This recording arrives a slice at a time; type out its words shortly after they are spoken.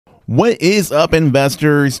What is up,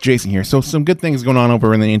 investors? Jason here. So some good things going on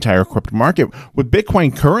over in the entire crypto market, with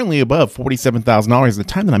Bitcoin currently above $47,000 at the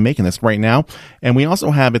time that I'm making this right now. And we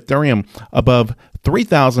also have Ethereum above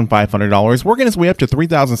 $3,500, working its way up to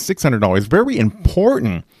 $3,600. Very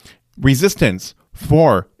important resistance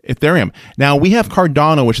for Ethereum. Now, we have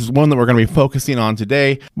Cardano, which is one that we're going to be focusing on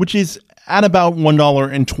today, which is at about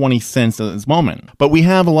 $1.20 at this moment. But we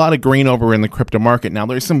have a lot of green over in the crypto market. Now,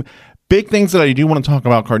 there's some big things that I do want to talk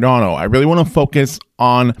about Cardano. I really want to focus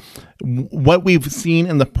on what we've seen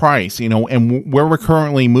in the price, and where we're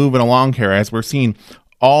currently moving along here as we're seeing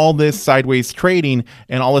all this sideways trading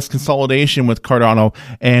and all this consolidation with Cardano.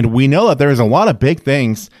 And we know that there's a lot of big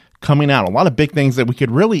things coming out, a lot of big things that we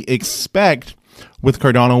could really expect with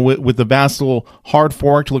Cardano, with the Vassal hard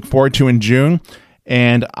fork to look forward to in June.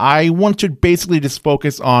 And I want to basically just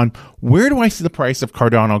focus on where do I see the price of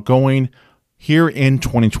Cardano going here in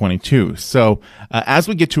 2022. So as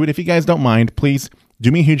we get to it, if you guys don't mind, please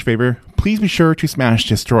do me a huge favor. Please be sure to smash,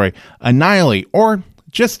 destroy, annihilate, or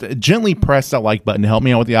just gently press that like button to help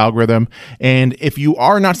me out with the algorithm. And if you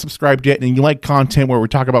are not subscribed yet and you like content where we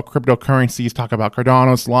talk about cryptocurrencies, talk about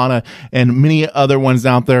Cardano, Solana, and many other ones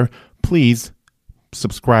out there, please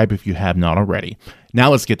subscribe if you have not already.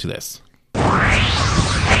 Now let's get to this.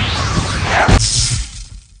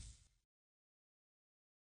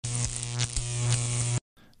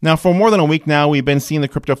 Now, for more than a week now, we've been seeing the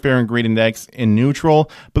crypto fear and greed index in neutral,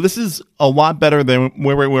 but this is a lot better than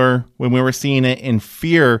where we were when we were seeing it in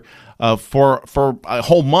fear for a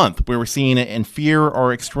whole month. We were seeing it in fear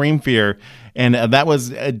or extreme fear, and that was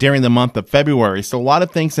during the month of February. So a lot of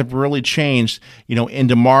things have really changed,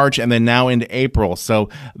 into March and then now into April. So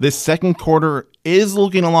this second quarter is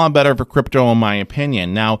looking a lot better for crypto, in my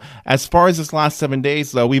opinion. Now, as far as this last 7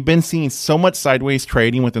 days, though, we've been seeing so much sideways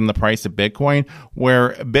trading within the price of Bitcoin,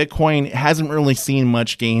 where Bitcoin hasn't really seen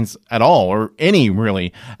much gains at all, or any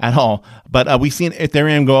really at all. But we've seen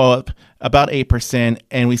Ethereum go up about 8%,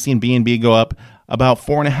 and we've seen BNB go up about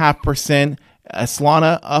 4.5%.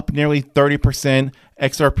 Solana up nearly 30%.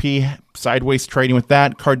 XRP sideways trading with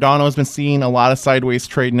that. Cardano has been seeing a lot of sideways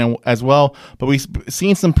trading as well, but we've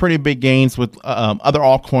seen some pretty big gains with other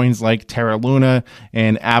altcoins like Terra Luna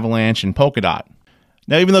and Avalanche and Polkadot.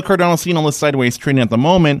 Now, even though Cardano's seen all this sideways trading at the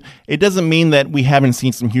moment, it doesn't mean that we haven't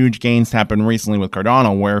seen some huge gains happen recently with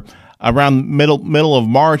Cardano, where around middle of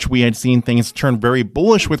March, we had seen things turn very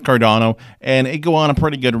bullish with Cardano, and it go on a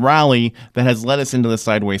pretty good rally that has led us into the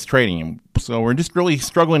sideways trading. So we're just really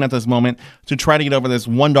struggling at this moment to try to get over this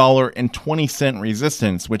 $1.20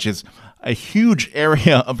 resistance, which is a huge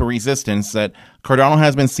area of resistance that Cardano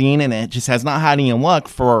has been seeing, and it just has not had any luck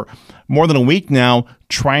for more than a week now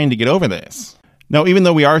trying to get over this. Now, even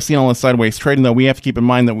though we are seeing all this sideways trading, though, we have to keep in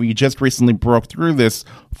mind that we just recently broke through this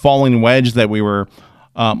falling wedge that we were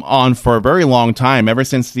on for a very long time, ever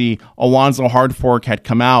since the Alonzo hard fork had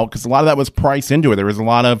come out, because a lot of that was priced into it. There was a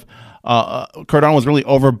lot of Cardano was really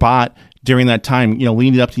overbought during that time,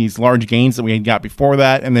 leading up to these large gains that we had got before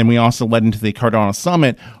that. And then we also led into the Cardano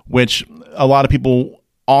Summit, which a lot of people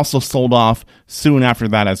also sold off soon after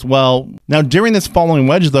that as well. Now, during this following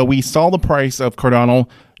wedge, though, we saw the price of Cardano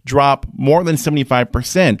drop more than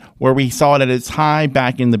 75%, where we saw it at its high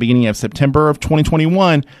back in the beginning of September of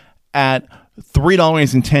 2021 at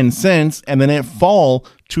 $3.10, and then it fall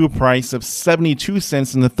to a price of 72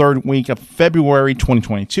 cents in the third week of February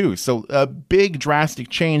 2022. So a big drastic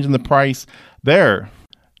change in the price there.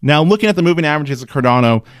 Now, looking at the moving averages of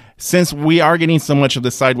Cardano, since we are getting so much of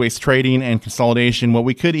the sideways trading and consolidation, what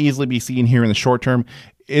we could easily be seeing here in the short term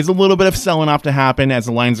is a little bit of selling off to happen as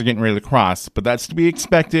the lines are getting ready to cross, but that's to be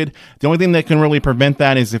expected. The only thing that can really prevent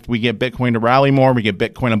that is if we get Bitcoin to rally more, we get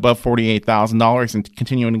Bitcoin above $48,000 and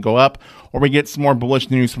continuing to go up, or we get some more bullish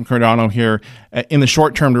news from Cardano here in the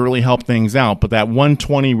short term to really help things out. But that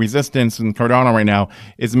 120 resistance in Cardano right now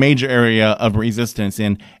is a major area of resistance,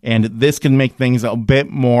 and this can make things a bit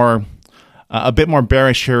more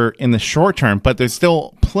bearish here in the short term. But there's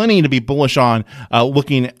still plenty to be bullish on,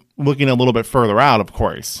 looking a little bit further out, of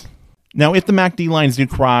course. Now, if the MACD lines do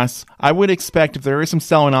cross, I would expect if there is some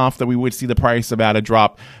selling off that we would see the price about to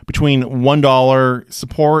drop between $1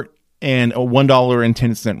 support and a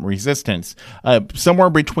 $1.10 resistance, somewhere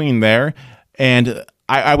between there. And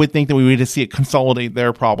I would think that we would just see it consolidate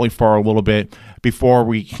there probably for a little bit before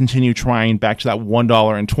we continue trying back to that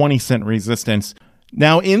 $1.20 resistance.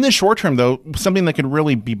 Now, in the short term, though, something that could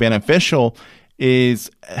really be beneficial is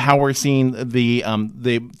how we're seeing the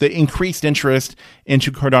increased interest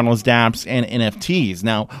into Cardano's dApps and NFTs.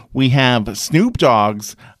 Now, we have Snoop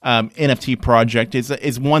Dogg's NFT project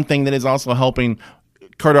is one thing that is also helping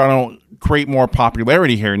Cardano create more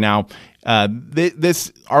popularity here. Now,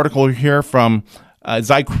 This article here from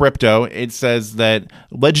Crypto, it says that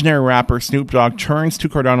legendary rapper Snoop Dogg turns to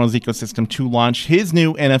Cardano's ecosystem to launch his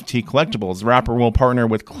new NFT collectibles. The rapper will partner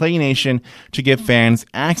with Clay Nation to give fans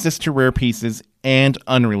access to rare pieces and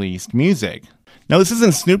unreleased music. Now, this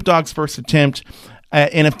isn't Snoop Dogg's first attempt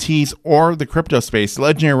at NFTs or the crypto space. The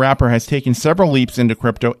legendary rapper has taken several leaps into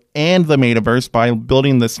crypto and the metaverse by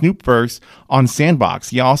building the Snoopverse on Sandbox.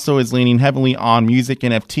 He also is leaning heavily on music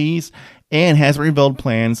NFTs and has revealed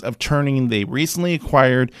plans of turning the recently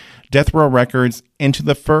acquired Death Row Records into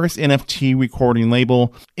the first NFT recording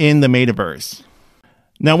label in the metaverse.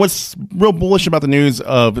 Now, what's real bullish about the news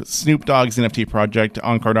of Snoop Dogg's NFT project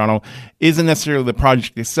on Cardano isn't necessarily the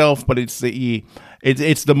project itself, but it's the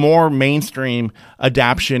more mainstream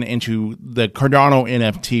adaptation into the Cardano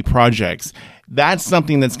NFT projects. That's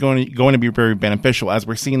something that's going to be very beneficial, as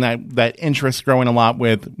we're seeing that interest growing a lot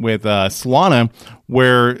with Solana,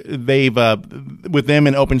 where they've with them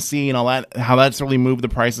and OpenSea and all that, how that's really moved the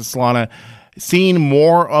price of Solana. Seeing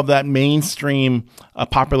more of that mainstream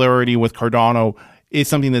popularity with Cardano is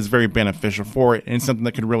something that's very beneficial for it, and something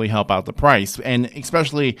that could really help out the price. And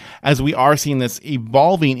especially as we are seeing this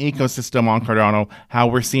evolving ecosystem on Cardano, how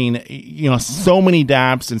we're seeing so many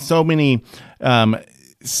dApps and so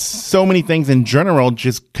many things in general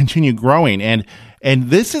just continue growing. And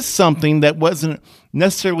this is something that wasn't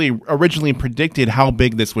necessarily originally predicted how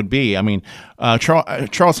big this would be. I mean,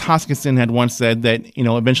 Charles Hoskinson had once said that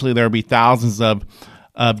eventually there would be thousands of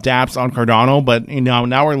dApps on Cardano, but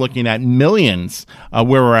now we're looking at millions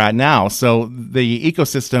where we're at now. So the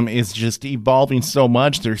ecosystem is just evolving so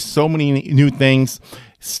much. There's so many new things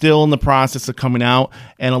still in the process of coming out,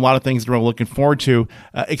 and a lot of things that we're looking forward to,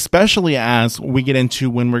 especially as we get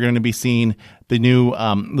into when we're going to be seeing the new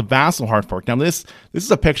the Vassal hard fork. Now this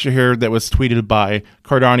is a picture here that was tweeted by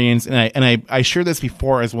Cardanians, and I shared this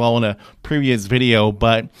before as well in a previous video,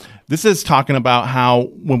 but this is talking about how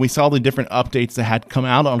when we saw the different updates that had come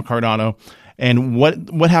out on Cardano, and what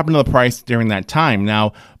happened to the price during that time.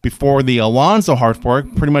 Now, before the Alonzo hard fork,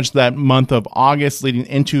 pretty much that month of August leading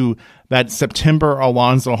into that September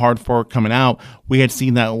Alonzo hard fork coming out, we had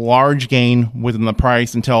seen that large gain within the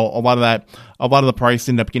price until a lot of the price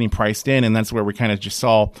ended up getting priced in, and that's where we kind of just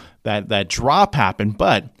saw that drop happen.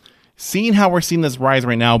 But seeing how we're seeing this rise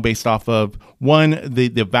right now based off of, one, the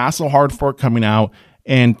Vassal hard fork coming out,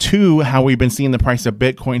 and two, how we've been seeing the price of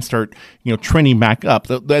Bitcoin start, trending back up.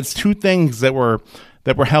 That's two things that were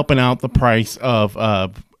helping out the price of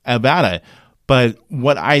ADA. But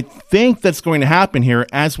what I think that's going to happen here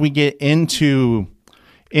as we get into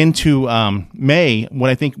May,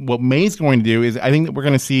 what May is going to do is I think that we're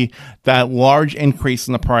going to see that large increase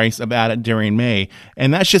in the price of ADA during May.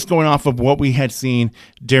 And that's just going off of what we had seen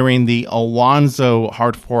during the Alonzo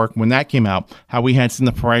hard fork when that came out, how we had seen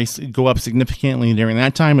the price go up significantly during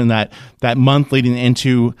that time, and that month leading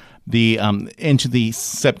into the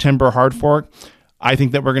September hard fork. I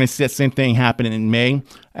think that we're going to see that same thing happen in May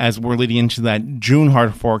as we're leading into that June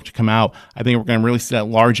hard fork to come out. I think we're going to really see that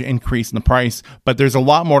large increase in the price. But there's a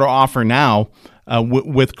lot more to offer now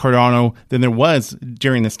with Cardano than there was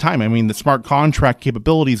during this time. I mean, the smart contract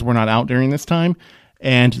capabilities were not out during this time,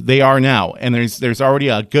 and they are now. And there's already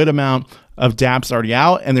a good amount of dApps already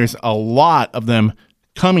out, and there's a lot of them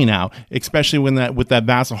coming out, especially with that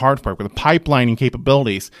Vassal hard fork, with the pipelining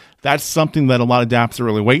capabilities. That's something that a lot of dApps are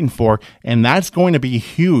really waiting for, and that's going to be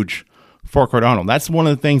huge for Cardano. That's one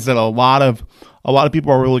of the things that a lot of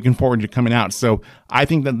people are really looking forward to coming out. So I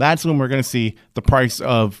think that's when we're going to see the price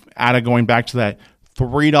of ADA going back to that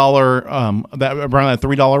 $3 around that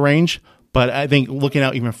 $3 range. But I think looking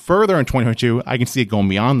out even further in 2022, I can see it going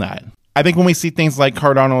beyond that. I think when we see things like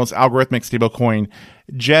Cardano's algorithmic stablecoin,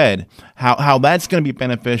 JED, how that's going to be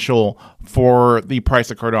beneficial for the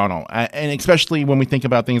price of Cardano. And especially when we think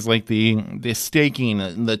about things like the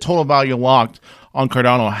staking, the total value locked on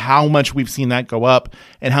Cardano, how much we've seen that go up,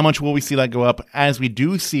 and how much will we see that go up as we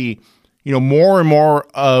do see more and more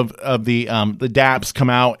of the dApps come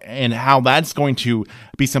out, and how that's going to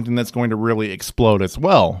be something that's going to really explode as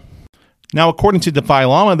well. Now, according to DeFi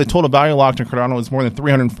Llama, the total value locked in Cardano is more than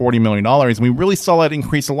 $340 million. And we really saw that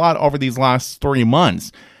increase a lot over these last 3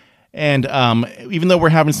 months. And even though we're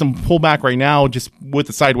having some pullback right now just with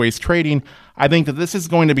the sideways trading, I think that this is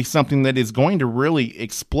going to be something that is going to really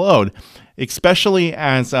explode, especially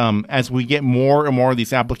as we get more and more of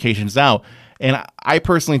these applications out. And I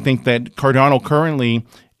personally think that Cardano currently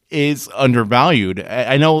is undervalued.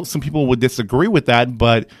 I know some people would disagree with that,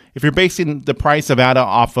 but if you're basing the price of ADA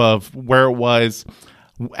off of where it was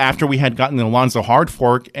after we had gotten the Alonzo hard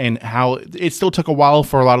fork, and how it still took a while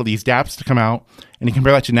for a lot of these dApps to come out, and you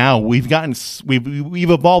compare that to now, we've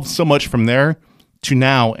evolved so much from there to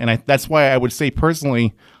now, and that's why I would say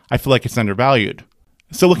personally, I feel like it's undervalued.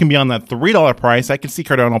 So looking beyond that $3 price, I can see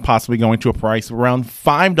Cardano possibly going to a price of around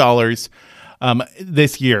 $5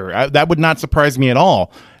 this year. That would not surprise me at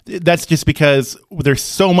all. That's just because there's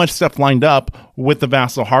so much stuff lined up with the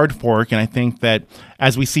Vassal hard fork, and I think that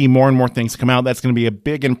as we see more and more things come out, that's going to be a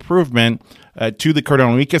big improvement to the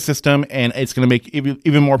Cardano ecosystem, and it's going to make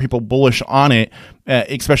even more people bullish on it,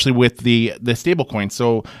 especially with the stablecoin.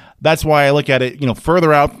 So that's why I look at it,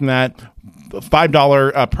 further out from that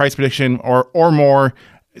 $5 price prediction or more,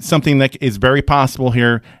 something that is very possible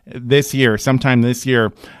here sometime this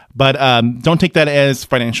year. But don't take that as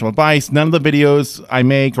financial advice. None of the videos I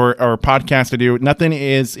make or podcasts I do, nothing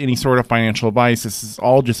is any sort of financial advice. This is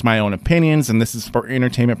all just my own opinions, and this is for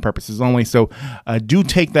entertainment purposes only. So do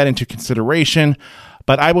take that into consideration.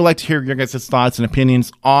 But I would like to hear your guys' thoughts and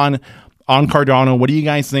opinions on Cardano. What do you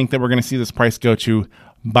guys think that we're going to see this price go to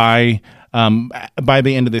by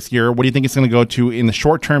the end of this year? What do you think it's going to go to in the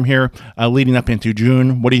short term here, leading up into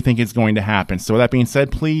June? What do you think is going to happen? So with that being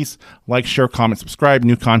said, please like, share, comment, subscribe.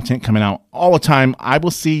 New content coming out all the time. I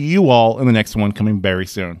will see you all in the next one coming very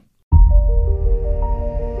soon.